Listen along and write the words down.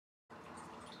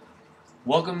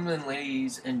Welcome in,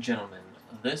 ladies and gentlemen.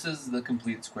 This is the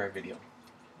complete square video.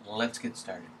 Let's get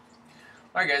started.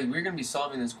 Alright guys, we're going to be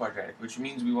solving this quadratic, which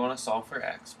means we want to solve for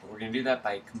x, but we're going to do that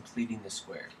by completing the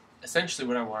square. Essentially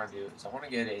what I want to do is I want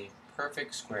to get a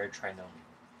perfect square trinomial.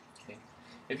 Okay?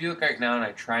 If you look right now and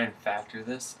I try and factor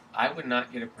this, I would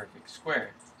not get a perfect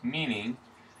square, meaning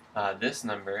this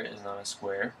number is not a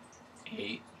square,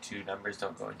 8, two numbers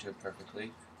don't go into it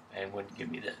perfectly, and wouldn't give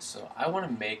me this. So I want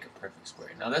to make a perfect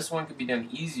square. Now this one could be done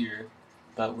easier,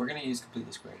 but we're going to use complete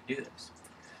the square to do this.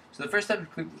 So the first step to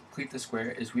complete the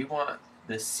square is we want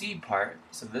the c part,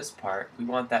 so this part, we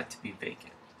want that to be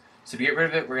vacant. So to get rid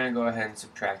of it, we're going to go ahead and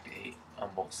subtract 8 on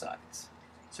both sides.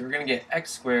 So we're going to get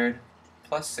x squared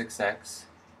plus 6x,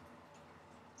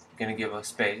 going to give a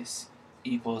space,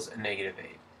 equals a negative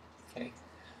 8. Okay.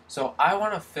 So I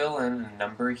want to fill in a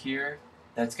number here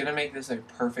that's going to make this a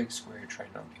perfect square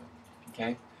trinomial.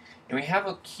 Okay? And we have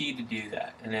a key to do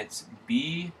that, and it's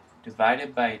b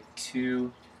divided by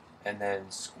 2 and then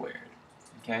squared.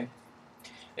 Okay?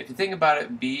 If you think about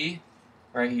it, b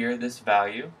right here, this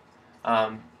value,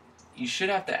 you should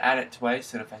have to add it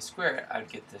twice, and if I square it,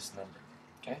 I'd get this number.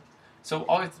 Okay? So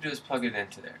all we have to do is plug it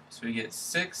into there. So we get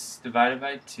 6 divided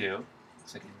by 2,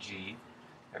 looks like a g,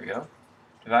 there we go,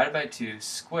 divided by 2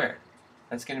 squared.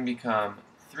 That's going to become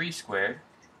 3 squared,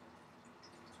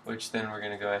 which then we're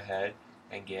going to go ahead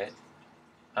and get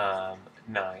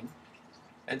 9.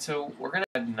 And so we're going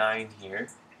to add 9 here,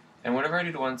 and whatever I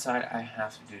do to one side, I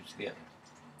have to do to the other.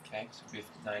 Okay, so we have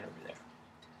 9 over there.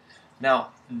 Now,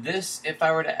 this, if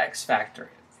I were to x factor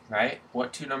it, right,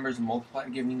 what two numbers multiply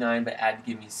to give me 9 but add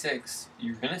to give me 6,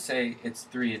 you're going to say it's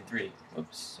 3 and 3.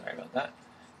 Oops, sorry about that.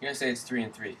 You're going to say it's 3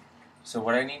 and 3. So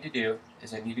what I need to do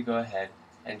is I need to go ahead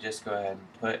and just go ahead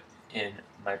and put in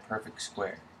my perfect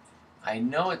square. I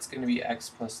know it's going to be x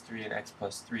plus 3 and x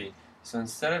plus 3, so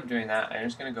instead of doing that, I'm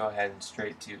just going to go ahead and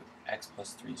straight to x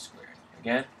plus 3 squared.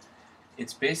 Again,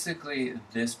 it's basically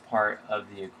this part of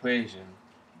the equation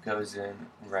goes in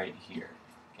right here.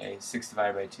 Okay, 6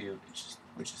 divided by 2,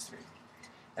 which is 3.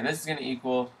 And this is going to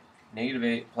equal negative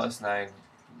 8 plus 9,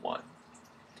 1.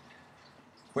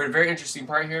 We're at a very interesting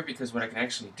part here because what I can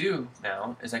actually do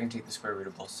now is I can take the square root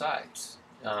of both sides.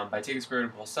 By taking the square root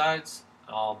of both sides,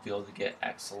 I'll be able to get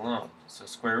x alone. So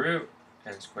square root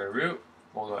and square root,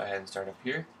 we'll go ahead and start up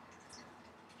here.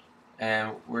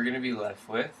 And we're going to be left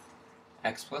with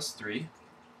x plus 3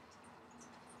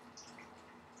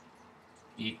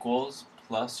 equals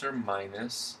plus or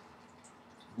minus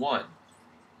 1.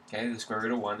 Okay, the square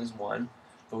root of 1 is 1,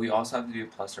 but we also have to do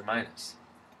plus or minus.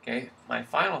 Okay, my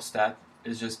final step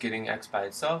is just getting x by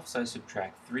itself, so I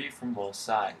subtract 3 from both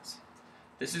sides.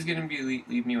 This is going to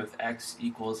leave me with x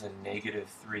equals a negative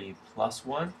 3 plus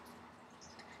 1,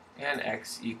 and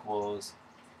x equals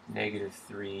negative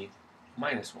 3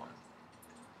 minus 1.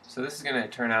 So this is going to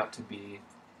turn out to be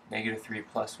negative 3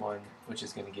 plus 1, which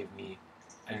is going to give me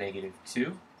a negative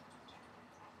 2.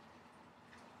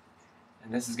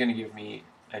 And this is going to give me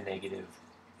a negative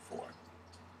 4.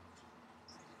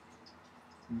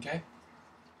 Okay?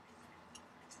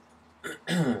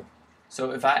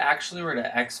 So if I actually were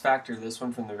to x factor this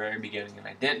one from the very beginning, and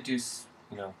I didn't do,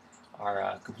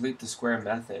 our complete the square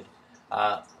method,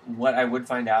 what I would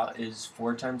find out is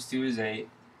 4 times 2 is 8,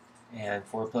 and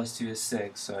 4 plus 2 is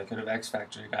 6, so I could have x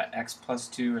factored, got x plus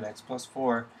 2 and x plus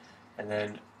 4, and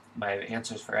then my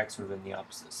answers for x would have been the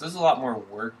opposite. So there's a lot more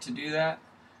work to do that,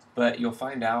 but you'll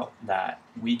find out that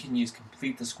we can use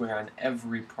complete the square on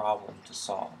every problem to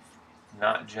solve,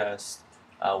 not just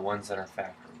ones that are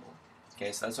factorable.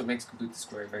 Okay, so that's what makes complete the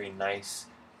square a very nice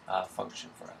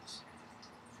function for us.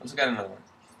 Let's look at another one.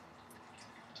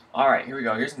 Alright, here we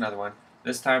go. Here's another one.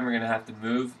 This time we're going to have to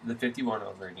move the 51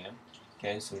 over again.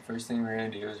 Okay, so the first thing we're going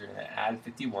to do is we're going to add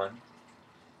 51.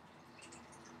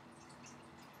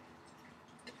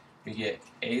 We get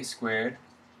a squared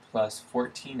plus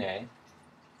 14a,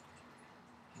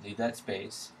 leave that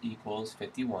space, equals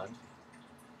 51.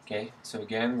 Okay, so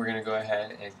again we're going to go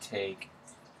ahead and take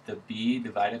the b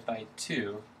divided by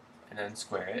 2 and then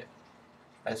square it.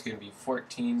 That's going to be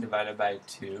 14 divided by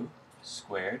 2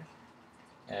 squared.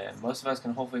 And most of us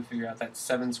can hopefully figure out that's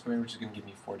 7 squared, which is going to give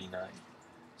me 49.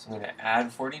 So I'm going to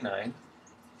add 49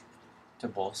 to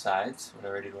both sides.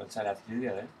 Whatever I do to one side, I have to do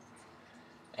the other.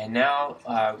 And now,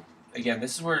 again,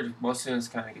 this is where most students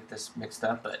kind of get this mixed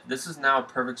up, but this is now a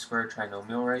perfect square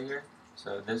trinomial right here.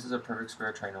 So this is a perfect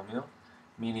square trinomial,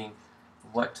 meaning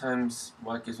what times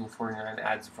what gives me 49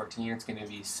 adds 14, it's going to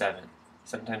be 7.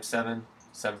 7 times 7,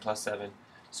 7 plus 7.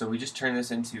 So we just turn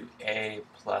this into a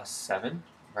plus 7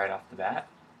 right off the bat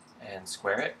and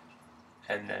square it,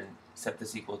 and then set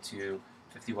this equal to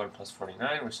 51 plus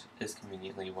 49, which is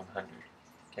conveniently 100.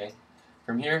 Okay.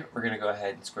 From here, we're going to go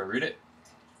ahead and square root it.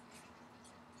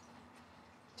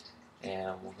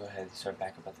 And we'll go ahead and start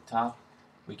back up at the top.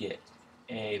 We get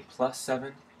a plus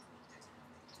 7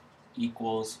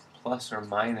 equals plus or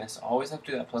minus, always have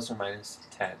to do that plus or minus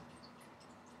 10.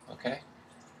 Okay?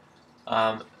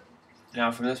 Now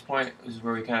from this point, this is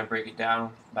where we kind of break it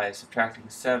down by subtracting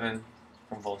 7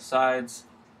 from both sides,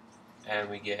 and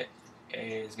we get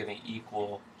a is going to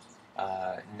equal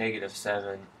negative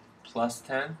 7 plus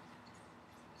 10,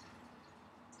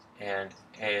 and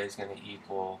a is going to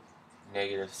equal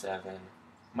negative 7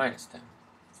 minus 10.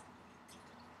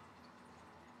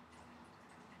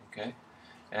 Okay?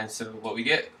 And so what we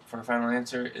get for our final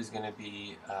answer is going to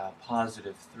be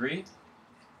positive 3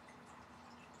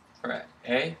 for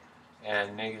A,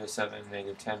 and negative 7 and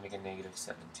negative 10 make a negative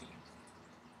 17.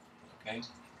 Okay?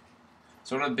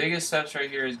 So one of the biggest steps right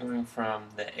here is going from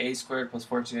the a squared plus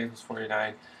 14a plus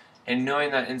 49, and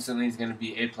knowing that instantly is going to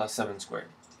be a plus 7 squared.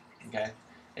 Okay?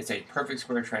 It's a perfect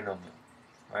square trinomial.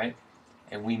 Right?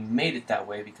 And we made it that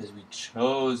way because we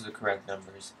chose the correct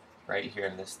numbers right here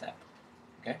in this step.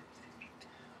 Okay?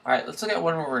 Alright, let's look at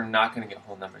one where we're not going to get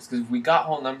whole numbers. Because if we got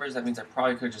whole numbers, that means I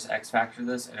probably could just x factor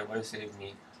this and it would have saved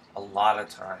me a lot of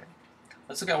time.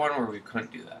 Let's look at one where we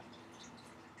couldn't do that.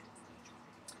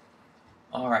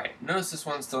 Alright, notice this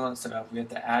one's still not set up. We have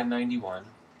to add 91.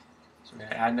 So we're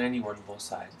going to add 91 to both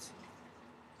sides.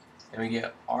 And we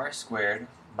get r squared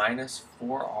minus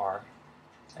 4r,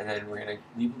 and then we're going to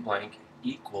leave a blank,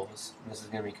 equals, and this is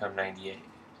going to become 98.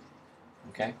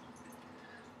 Okay?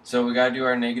 So we got to do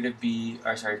our negative b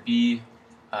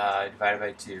divided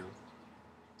by 2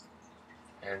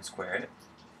 and square it.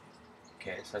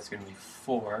 Okay, so that's going to be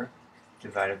 4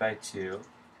 divided by 2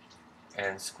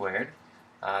 and squared.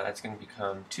 That's going to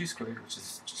become 2 squared, which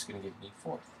is just going to give me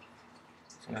 4.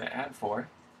 So I'm going to add 4.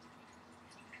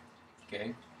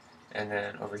 Okay, and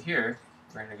then over here,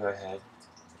 we're going to go ahead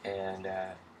and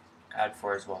add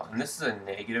 4 as well. And this is a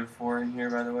negative 4 in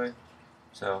here, by the way.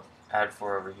 So add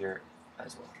 4 over here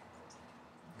as well.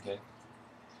 Okay.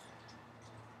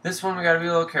 This one we got to be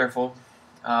a little careful.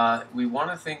 We want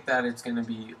to think that it's going to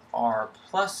be r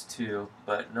plus 2,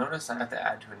 but notice I have to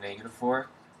add to a negative 4.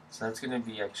 So that's going to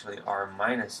be actually r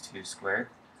minus 2 squared.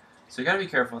 So you got to be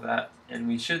careful with that, and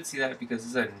we should see that because this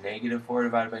is a negative 4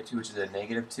 divided by 2, which is a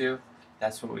negative 2.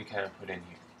 That's what we kind of put in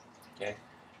here. Okay.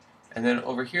 And then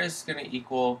over here is going to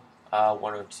equal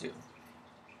 102.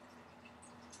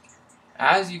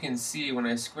 As you can see, when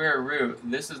I square a root,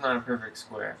 this is not a perfect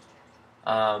square,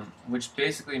 which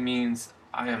basically means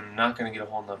I am not going to get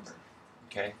a whole number.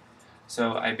 Okay,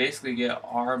 so I basically get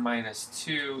r minus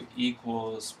 2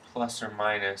 equals plus or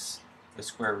minus the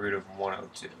square root of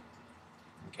 102.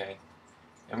 Okay,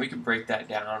 and we can break that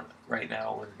down right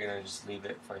now. We're going to just leave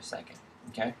it for a second.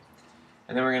 Okay,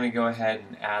 and then we're going to go ahead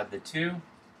and add the 2,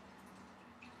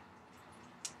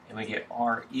 and we get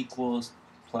r equals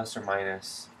plus or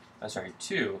minus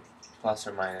 2 plus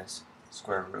or minus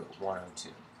square root of 102.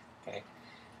 Okay,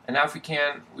 and now if we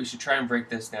can, we should try and break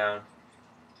this down.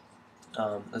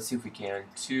 Let's see if we can.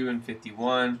 2 and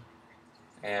 51,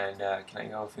 and can I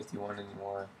go 51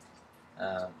 anymore?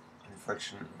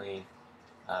 Unfortunately,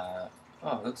 oh,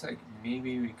 it looks like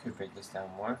maybe we could break this down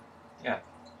more. Yeah,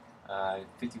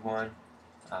 51,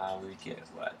 we get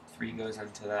what? 3 goes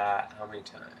into that. How many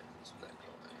times would that go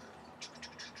there?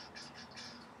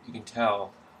 You can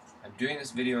tell I'm doing this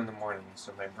video in the morning,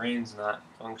 so my brain's not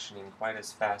functioning quite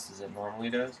as fast as it normally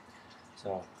does.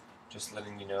 So, just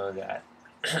letting you know that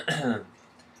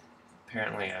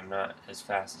apparently I'm not as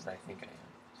fast as I think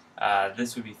I am.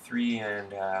 This would be 3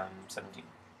 and 17.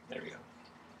 There we go.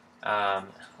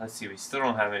 Let's see, we still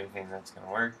don't have anything that's going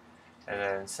to work. And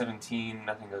then 17,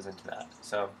 nothing goes into that.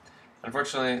 So,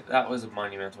 unfortunately, that was a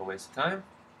monumental waste of time.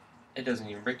 It doesn't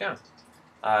even break down.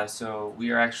 So we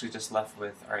are actually just left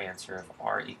with our answer of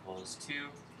r equals 2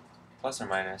 plus or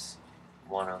minus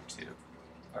 102,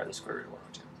 or the square root of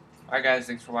 102. Alright guys,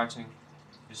 thanks for watching.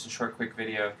 Just a short, quick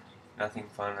video. Nothing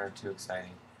fun or too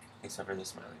exciting, except for the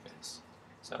smiley face.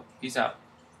 So, peace out.